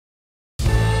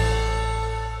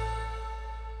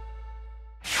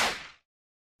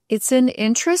It's an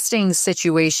interesting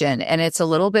situation, and it's a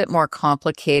little bit more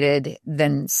complicated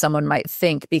than someone might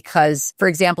think because, for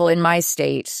example, in my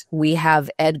state, we have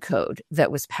Ed Code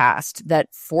that was passed that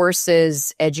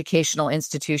forces educational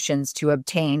institutions to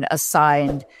obtain a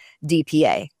signed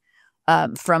DPA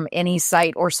from any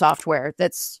site or software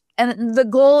and the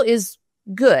goal is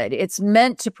good. It's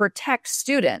meant to protect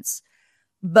students,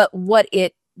 but what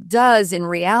it does in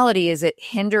reality is it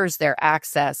hinders their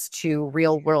access to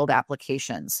real world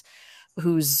applications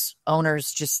whose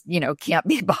owners just, can't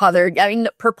be bothered. I mean,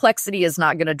 Perplexity is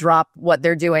not going to drop what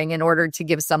they're doing in order to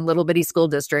give some little bitty school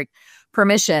district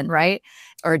permission, right?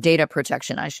 Or data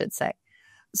protection, I should say.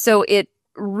 So it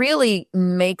really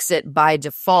makes it by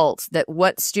default that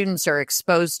what students are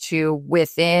exposed to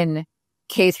within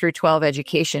K through 12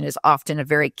 education is often a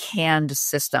very canned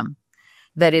system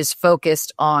that is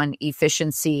focused on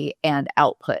efficiency and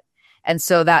output. And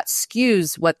so that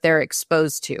skews what they're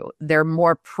exposed to. They're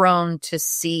more prone to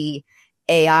see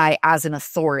AI as an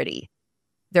authority.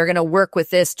 They're going to work with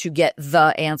this to get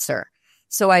the answer.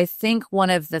 So I think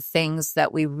one of the things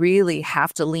that we really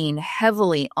have to lean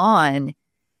heavily on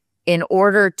in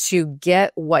order to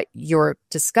get what you're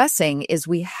discussing is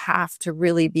we have to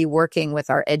really be working with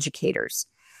our educators.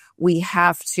 We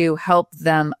have to help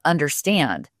them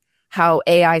understand how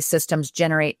AI systems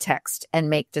generate text and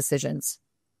make decisions.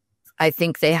 I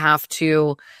think they have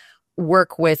to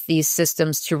work with these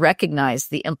systems to recognize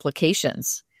the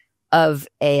implications of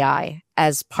AI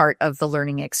as part of the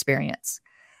learning experience.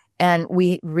 And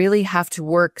we really have to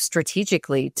work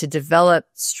strategically to develop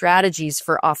strategies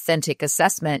for authentic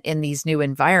assessment in these new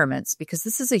environments, because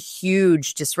this is a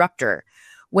huge disruptor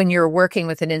when you're working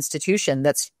with an institution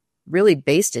that's really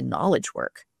based in knowledge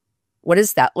work. What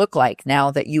does that look like now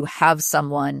that you have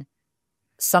someone,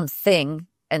 something,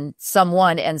 and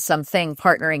someone and something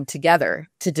partnering together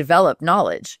to develop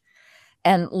knowledge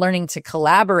and learning to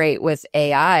collaborate with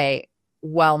AI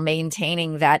while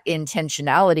maintaining that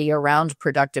intentionality around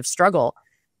productive struggle?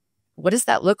 What does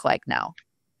that look like now?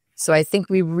 So I think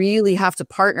we really have to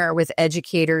partner with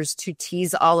educators to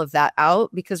tease all of that out,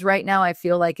 because right now I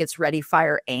feel like it's ready,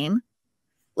 fire, aim.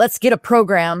 Let's get a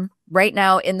program right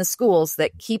now in the schools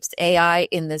that keeps AI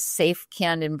in this safe,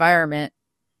 canned environment,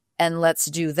 and let's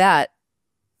do that.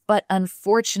 But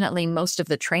unfortunately, most of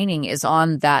the training is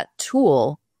on that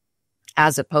tool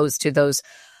as opposed to those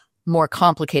more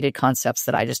complicated concepts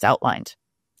that I just outlined.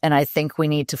 And I think we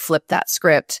need to flip that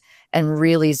script and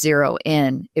really zero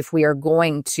in if we are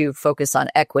going to focus on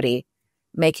equity,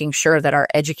 making sure that our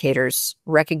educators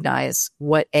recognize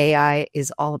what AI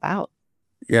is all about.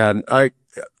 Yeah,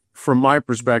 from my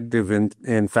perspective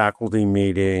in faculty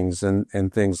meetings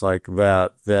and things like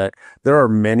that there are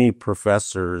many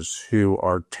professors who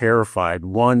are terrified.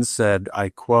 One said, I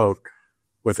quote,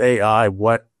 "With AI,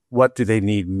 what do they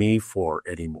need me for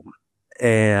anymore?"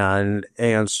 And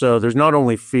so there's not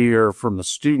only fear from the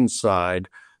student side,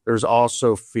 there's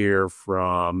also fear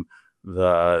from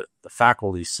the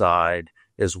faculty side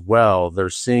as well. They're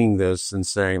seeing this and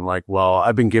saying like, well,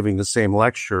 I've been giving the same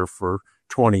lecture for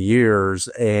 20 years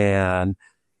and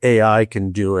AI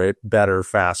can do it better,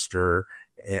 faster,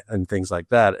 and things like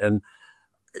that. And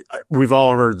we've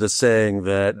all heard the saying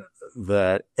that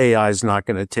AI is not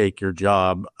going to take your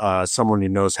job. Someone who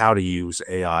knows how to use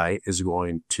AI is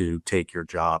going to take your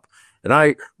job. And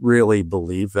I really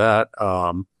believe that.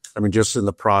 Just in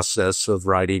the process of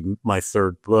writing my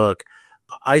third book,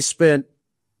 I spent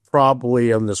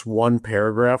probably on this one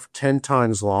paragraph 10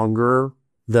 times longer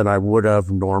than I would have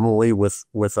normally with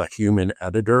a human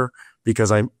editor,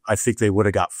 because I think they would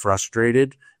have got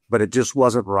frustrated, but it just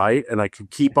wasn't right. And I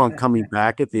could keep on coming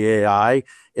back at the AI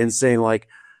and saying like,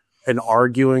 and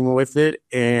arguing with it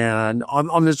and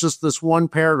on this one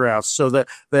paragraph. So that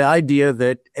the idea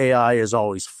that AI is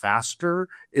always faster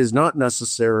is not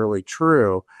necessarily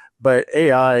true, but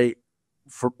AI,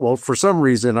 for some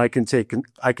reason, I can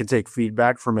take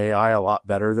feedback from AI a lot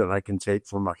better than I can take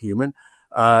from a human.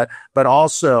 But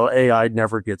also AI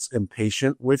never gets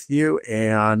impatient with you.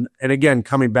 And again,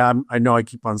 coming back, I know I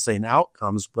keep on saying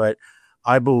outcomes, but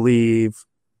I believe,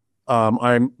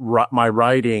 my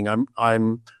writing,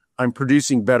 I'm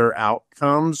producing better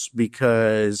outcomes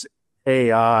because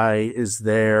AI is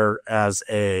there as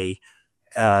a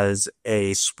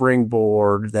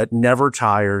springboard that never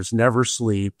tires, never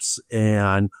sleeps,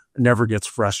 and never gets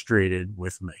frustrated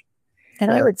with me. And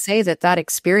I would say that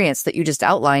experience that you just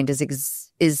outlined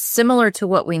is similar to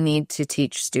what we need to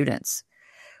teach students.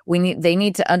 They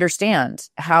need to understand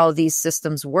how these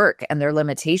systems work and their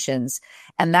limitations,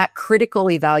 and that critical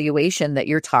evaluation that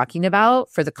you're talking about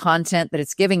for the content that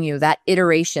it's giving you, that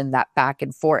iteration, that back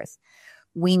and forth.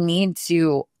 we need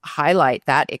to highlight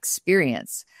that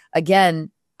experience.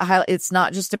 Again, it's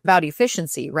not just about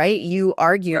efficiency, right? You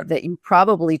argued that you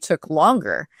probably took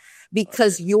longer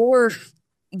because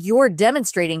you're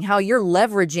demonstrating how you're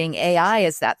leveraging AI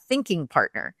as that thinking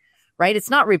partner, right? It's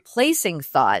not replacing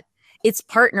thought, it's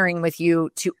partnering with you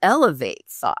to elevate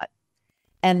thought.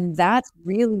 And that's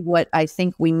really what I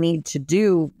think we need to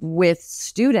do with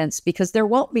students, because there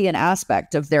won't be an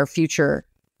aspect of their future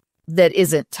that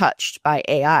isn't touched by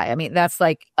AI. I mean, that's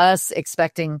like us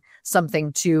expecting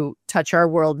something to touch our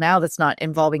world now that's not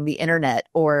involving the internet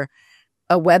or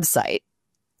a website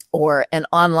or an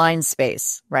online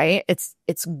space, right?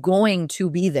 It's going to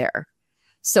be there.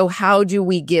 So how do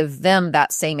we give them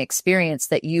that same experience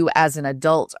that you as an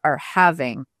adult are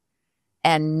having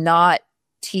and not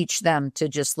teach them to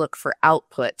just look for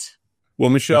output? Well,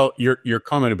 Michelle, your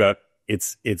comment about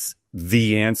it's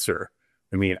the answer.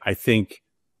 I mean, I think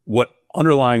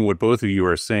underlying what both of you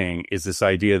are saying is this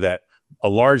idea that a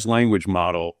large language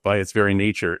model by its very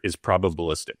nature is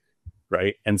probabilistic,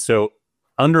 right? And so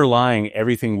underlying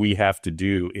everything we have to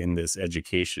do in this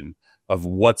education of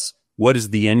what is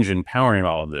the engine powering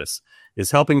all of this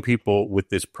is helping people with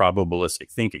this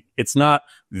probabilistic thinking. It's not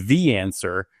the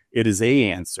answer. It is a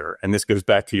answer. And this goes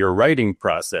back to your writing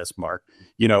process, Mark.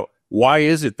 Why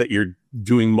is it that you're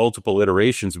doing multiple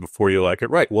iterations before you like it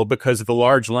right? Well, because the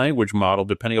large language model,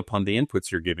 depending upon the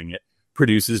inputs you're giving it,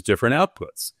 produces different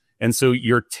outputs. And so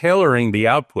you're tailoring the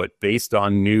output based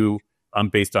on new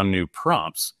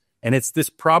prompts. And it's this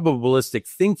probabilistic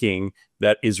thinking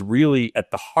that is really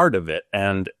at the heart of it.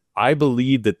 And I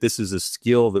believe that this is a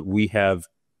skill that we have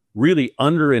really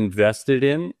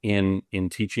underinvested in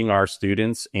teaching our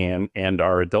students and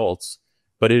our adults,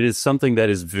 but it is something that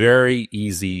is very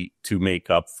easy to make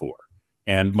up for.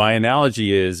 And my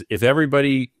analogy is, if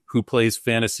everybody who plays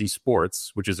fantasy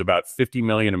sports, which is about 50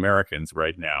 million Americans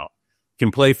right now,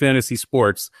 can play fantasy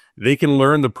sports, they can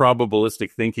learn the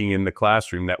probabilistic thinking in the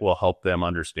classroom that will help them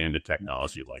understand a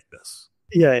technology like this.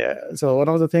 Yeah. So one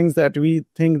of the things that we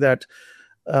think that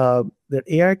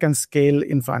AI can scale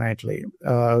infinitely.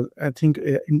 I think,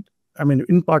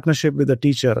 in partnership with a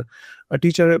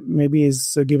teacher maybe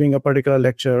is giving a particular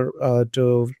lecture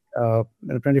to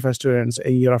 25 students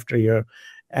a year after year.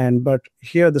 But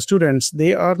here the students,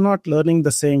 they are not learning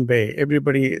the same way.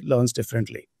 Everybody learns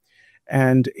differently.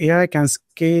 And AI can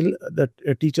scale the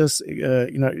teachers,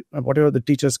 whatever the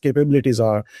teacher's capabilities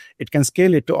are, it can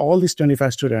scale it to all these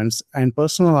 25 students and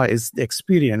personalize the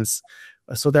experience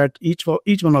so that each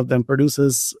one of them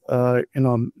produces,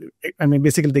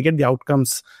 basically they get the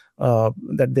outcomes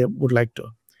that they would like to.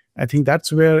 I think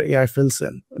that's where AI fills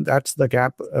in. That's the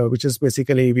gap, which is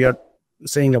basically we are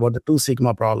saying about the 2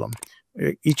 sigma problem.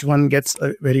 Each one gets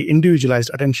a very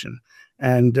individualized attention,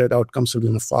 and the outcomes will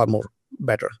be far more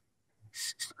better.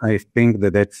 I think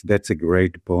that's a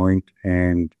great point.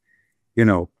 And,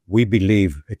 we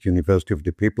believe at University of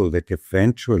the People that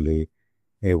eventually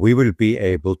we will be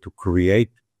able to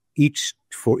create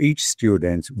for each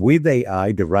student with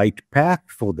AI the right path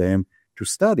for them to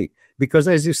study. Because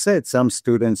as you said, some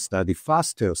students study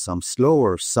faster, some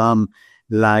slower, some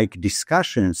like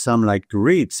discussion, some like to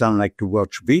read, some like to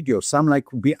watch videos, some like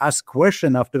to be asked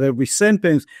questions after every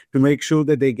sentence to make sure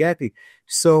that they get it.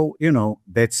 So,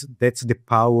 that's the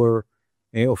power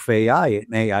of AI.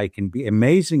 And AI can be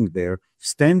amazing there,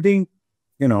 standing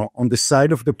on the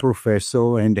side of the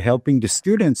professor and helping the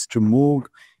students to move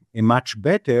much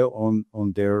better on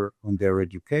their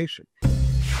education.